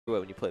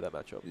when you play that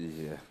matchup.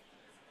 Yeah.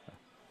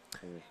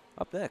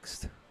 Up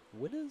next,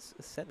 winners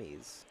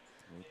semis.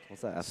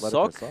 What's that? Athletic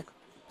or Sock?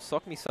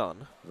 Sock me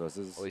son.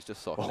 Versus. Oh, he's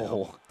just Sock.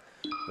 Oh.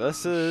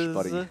 Versus.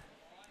 Buddy.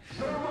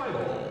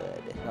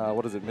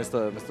 What is it?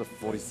 Mr.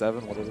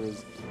 47? What it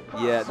is?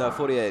 Yeah, no,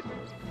 48.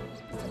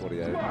 Mr.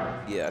 48.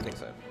 Yeah, I think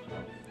so.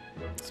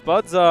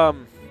 Spud's,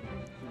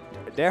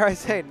 dare I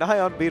say, nigh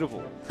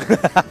unbeatable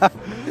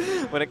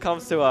when it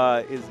comes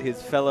to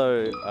his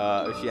fellow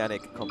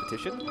Oceanic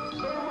competition.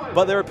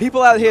 But there are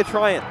people out here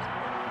trying.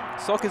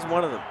 Sock is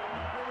one of them.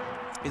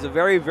 He's a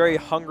very, very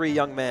hungry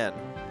young man,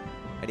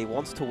 and he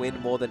wants to win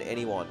more than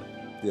anyone.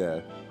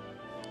 Yeah.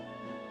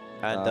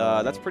 And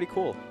that's pretty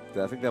cool.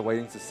 I think they're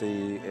waiting to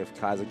see if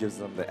Kaiser gives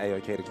them the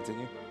A-OK to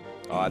continue.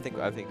 Oh, I think,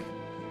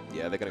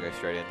 yeah, they're gonna go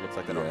straight in. Looks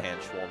like they're not hand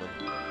swarming.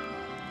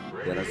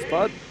 Yeah, no,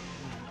 Spud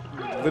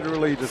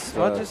literally just.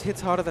 Spud just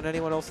hits harder than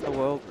anyone else in the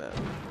world, man.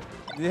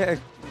 Yeah,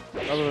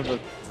 other than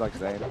like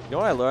Zane. You know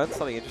what I learned?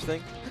 Something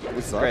interesting.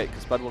 This is great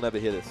because Spud will never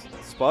hear this.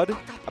 Spud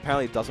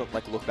apparently doesn't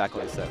like to look back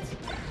on his sets,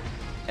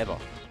 ever.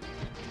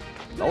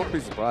 I wouldn't be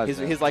surprised. His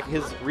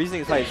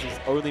reasoning is like he's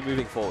only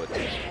moving forward.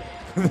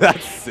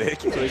 That's sick.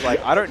 So he's like,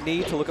 I don't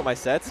need to look at my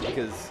sets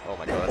because, oh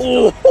my god.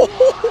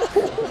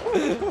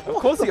 Of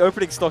course the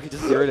opening stock, he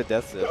just 0 to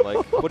death set.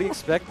 Like, what do you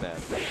expect, man?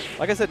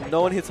 Like I said,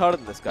 no one hits harder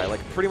than this guy. Like,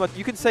 pretty much,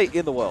 you can say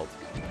in the world.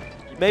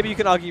 Maybe you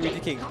can argue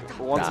Riki King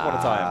once upon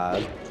a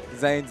time.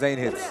 Zane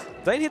hits.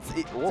 Zane hits.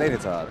 Zane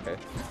hits hard. Okay.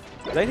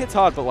 Zane hits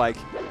hard, but like,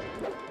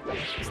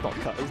 it's not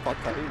cut. He's not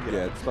cutting.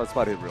 Yeah,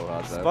 Spud hit real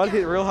hard. Spud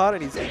hit real hard,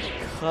 and he's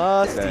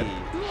custy.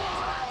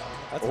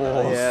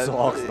 That's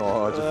Sock's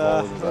not.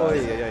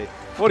 Yeah.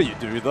 What do you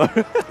do though?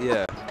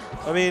 Yeah.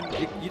 I mean,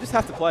 you just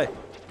have to play.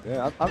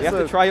 Yeah, you have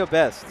to try your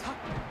best.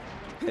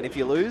 And if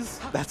you lose,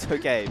 that's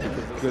okay.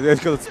 Because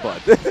it's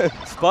Spud.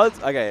 Spud's,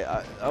 okay,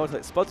 I would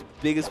say Spud's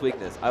biggest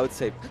weakness, I would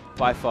say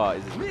by far,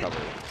 is his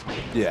recovery.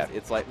 Yeah.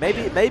 It's like,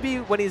 maybe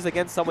when he's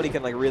against someone he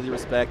can like really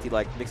respect, he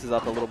like mixes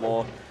up a little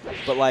more.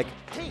 But like,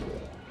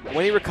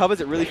 when he recovers,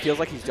 it really feels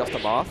like he's just a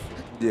Marth.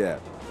 Yeah.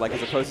 Like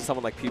as opposed to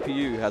someone like Pew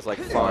Pew who has like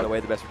far and away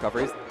the best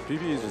recoveries. Pew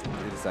Pew is just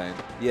insane.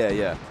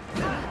 Yeah.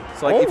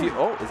 So like if you,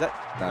 is that?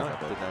 No,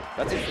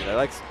 that's interesting. I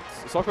like,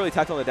 Sock really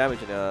tacked on the damage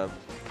and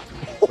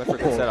went for a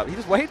good setup. He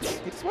just waits.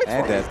 He just waits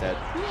and for it instead.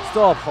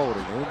 Stop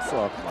holding in,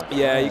 Sock.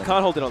 Yeah, you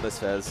can't hold it on this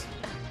Fez.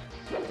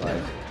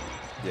 Like,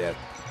 yeah.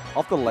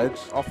 Off the ledge.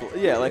 Off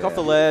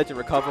the ledge and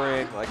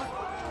recovering. Like,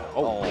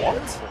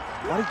 what?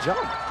 Why did he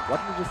jump? Why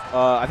didn't he just?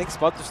 I think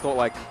Spud just thought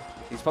like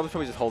he's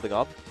probably just holding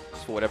up,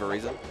 just for whatever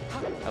reason,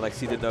 and like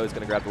C didn't know he was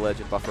gonna grab the ledge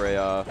and buffer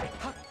a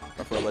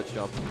ledge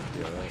jump.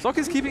 Yeah, right. Sock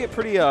is keeping it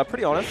pretty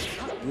honest.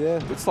 Yeah.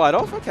 Good slide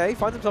off. Okay, he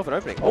finds himself an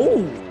opening.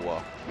 Oh,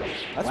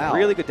 that's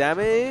really good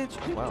damage.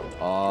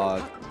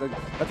 Wow.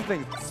 That's the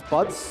thing.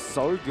 Spud's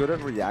so good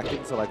at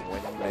reacting to like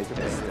when you make a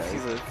mistake.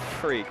 He's a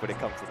freak when it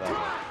comes to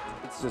that.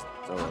 It's just.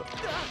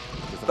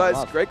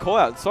 That's a great call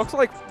out. Sock's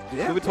like,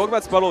 we've been talking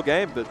about Spud all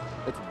game, but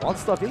it's one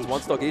stock each. It's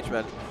one stock each,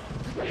 man.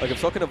 Like if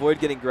Sock can avoid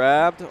getting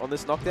grabbed on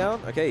this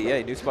knockdown, okay, yeah,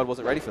 he knew Spud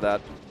wasn't ready for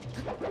that.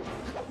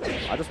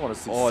 I just want to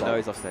see. Oh no,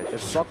 he's off stage.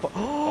 If Sock.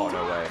 Oh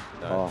no way.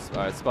 No.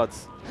 Alright,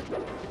 Spud's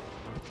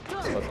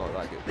not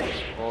that good.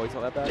 Oh, he's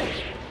not that bad.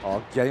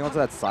 Oh, getting onto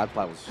that side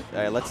plat was.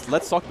 Yeah,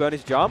 let's Sock burn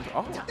his jump.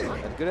 Oh,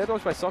 and good air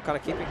dodge by Sock, kind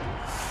of keeping.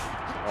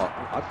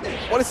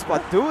 What is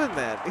Spud doing,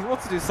 man? He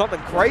wants to do something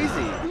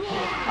crazy.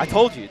 I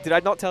told you. Did I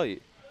not tell you?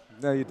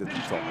 No, you didn't.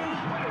 You told me.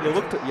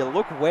 You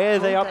look where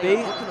they are B,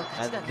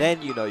 and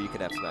then you know you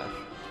can F smash.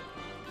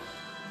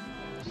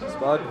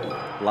 Spud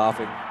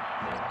laughing.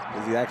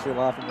 Is he actually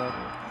laughing though?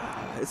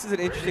 This is an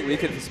interesting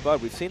weekend for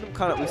Spud. We've seen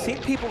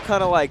people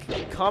kind of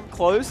like come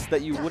close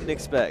that you wouldn't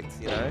expect.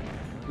 You know,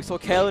 we saw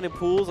Kalen in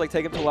pools like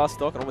take him to last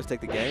stock and almost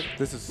take the game.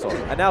 This is Sock.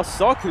 And now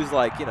Sock, who's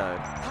like, you know,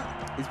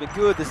 he's been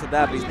good this and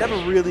that, but he's never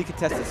really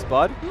contested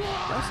Spud.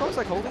 Now Sock's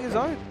like holding his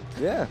own.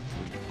 Yeah.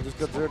 Just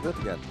got 0 death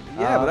again.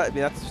 Yeah, but I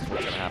mean, that's just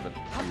what's gonna happen.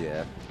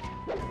 Yeah.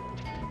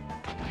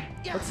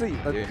 Let's see.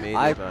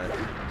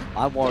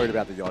 I'm worried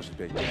about the Yoshi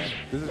pick, man.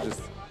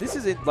 This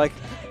is it. Like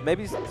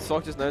maybe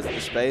Sock just knows that the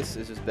space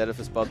is just better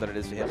for Spud than it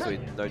is for him, so he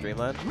no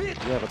Dreamland.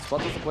 Yeah, but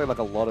Spud doesn't play like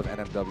a lot of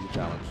NMW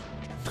challenge.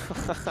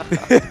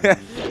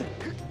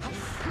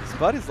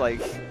 Spud is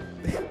like,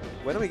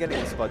 when are we getting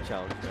the Spud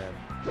challenge, man?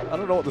 I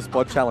don't know what the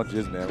Spud challenge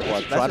is, man.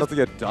 What, try not to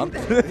get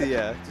dunked?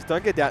 Yeah, just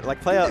don't get down.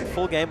 Like play a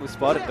full game with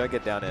Spud and don't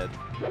get down aired.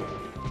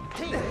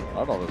 I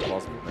don't know if that's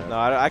possible, man. No,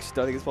 I actually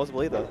don't think it's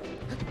possible either.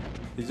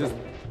 He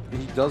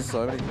does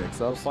so many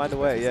mix-ups. Find a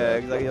way, yeah,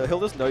 exactly. He'll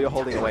just know you're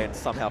holding away and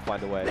somehow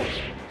find a way.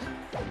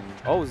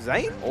 Oh,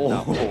 Zane?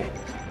 Oh, no.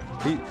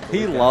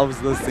 He loves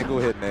the single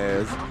hit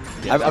nairs.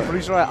 Yeah, I'm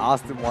pretty sure I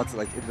asked him once,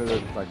 like in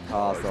the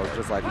past. I was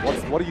just like,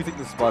 "What do you think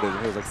the Spud is?" And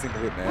he was like,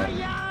 "Single hit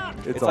nair."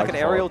 It's like an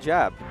aerial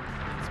jab.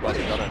 Spud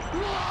got it.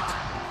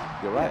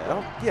 You're right.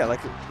 Yeah,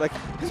 like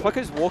Spud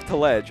can just walk to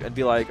ledge and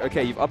be like,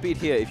 okay, you've upbeat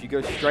here. If you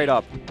go straight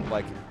up,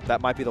 like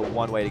that might be the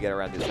one way to get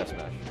around this F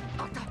smash.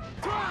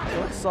 I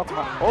feel like Sock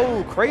might,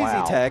 Oh, crazy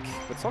Wow. tech.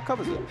 But Sock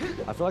covers it.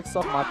 I feel like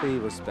Sock might be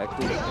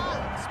respecting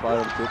Spud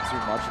a bit too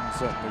much in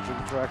certain neutral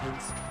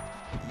interactions.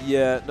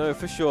 Yeah, no,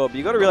 for sure. But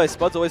you got to realize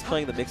Spud's always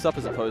playing the mix-up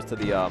as opposed to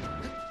the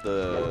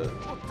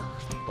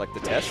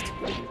test.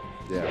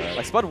 Yeah, right.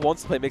 Like, Spud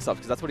wants to play mix-ups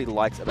because that's what he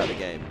likes about the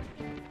game.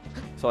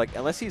 So, like,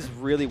 unless he's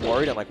really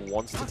worried and, like,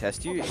 wants to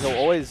test you, he'll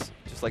always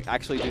just, like,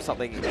 actually do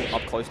something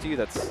up close to you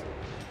that's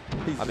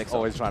He's a mix-up.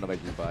 always trying to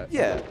make you fight.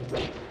 Yeah.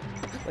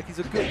 Like, he's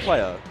a good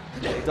player.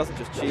 He doesn't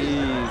just cheese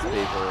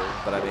people.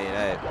 But, I mean,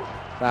 hey.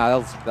 Nah, that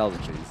was a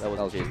cheese. That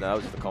was cheese. No, that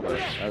was just a combo.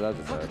 That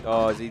deserved.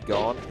 Oh, is he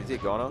gone? Is he a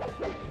goner?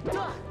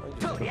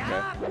 Okay.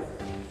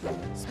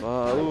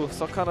 Spud, ooh,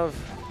 Sock kind of...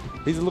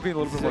 He's looking a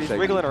little bit more He's shaky.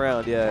 wriggling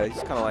around, yeah. He's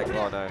kind of like,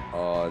 oh, no.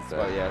 Oh, it's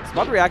But, yeah.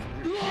 Spud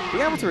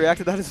being able to react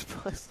to that is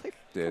like...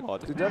 Dude,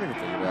 God. dude, don't even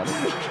think about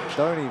it.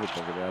 Don't even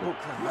think about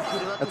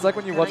it. It's like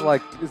when you watch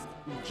like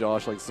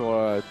Josh like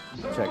saw a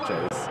check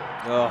chase.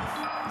 Oh,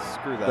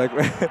 screw that.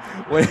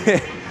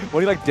 Like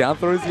when he like down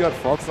throws you at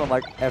Fox on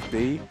like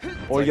FD,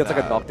 or he gets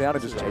like a knockdown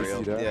and just This is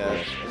chases you real. down.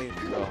 Yeah. I mean,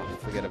 oh,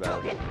 forget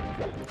about it.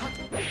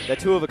 They're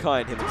two of a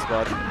kind, him and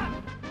Spud.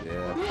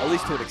 Yeah. At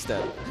least to an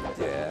extent.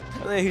 Yeah.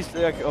 And then he's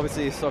like,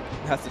 obviously Sock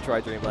has to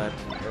try Dreamland,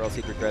 or else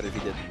he'd regret it if he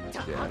didn't.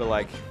 Yeah. But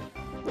like,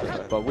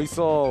 But we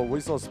saw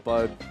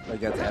Spud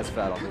against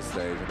SFAT on this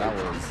stage, and that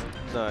was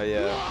no,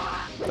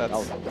 yeah, that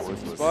was that's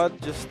ruthless.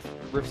 Spud just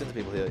rips into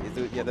people here.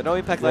 Yeah, the no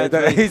impact Yeah,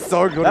 lands. he's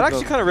so good. That at actually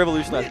them. kind of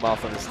revolutionized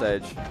Marth on this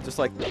stage. Just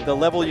like the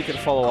level you can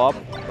follow up,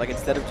 like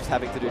instead of just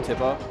having to do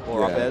tipper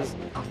or up Yeah. airs,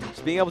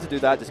 just being able to do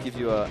that just gives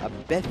you a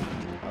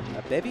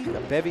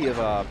bevy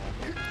of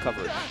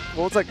coverage.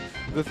 Well, it's like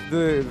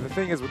the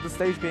thing is with the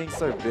stage being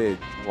so big,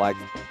 like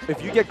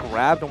if you get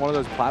grabbed on one of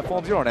those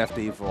platforms, you're on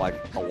FD for like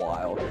a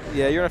while.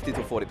 Yeah, you're gonna have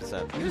to do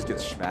 40%. You just get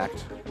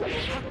smacked.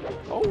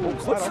 Oh,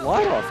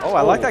 Slide off. Oh,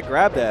 I like that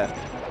grab there.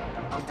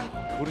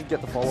 Wouldn't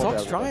get the follow up.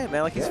 Sock's trying,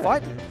 man. Like he's Yeah.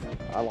 fighting.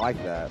 I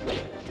like that.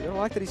 You don't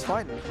like that he's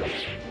fighting.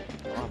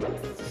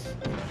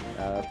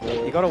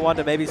 You You gotta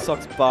wonder, maybe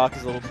Sock's bark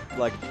is a little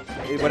like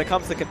when it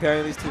comes to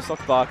comparing these two,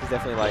 Sock's bark is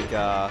definitely like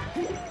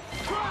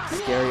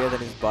scarier than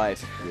his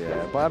bite.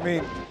 Yeah, but I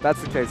mean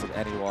that's the case with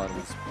anyone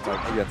who's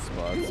like against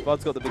Spud.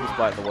 Spud's got the biggest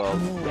bite in the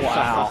world.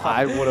 Wow,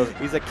 I would have.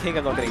 He's a king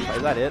of not getting.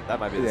 Is that it? That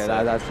might be the Yeah,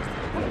 same. that's just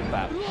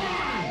Whap.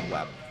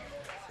 Whap.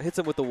 Hits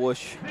him with the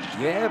whoosh.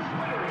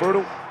 yeah,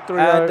 brutal.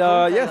 And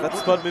yeah, that's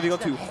Spud moving on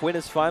to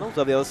winners finals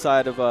of the other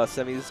side of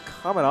semis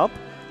coming up,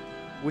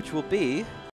 which will be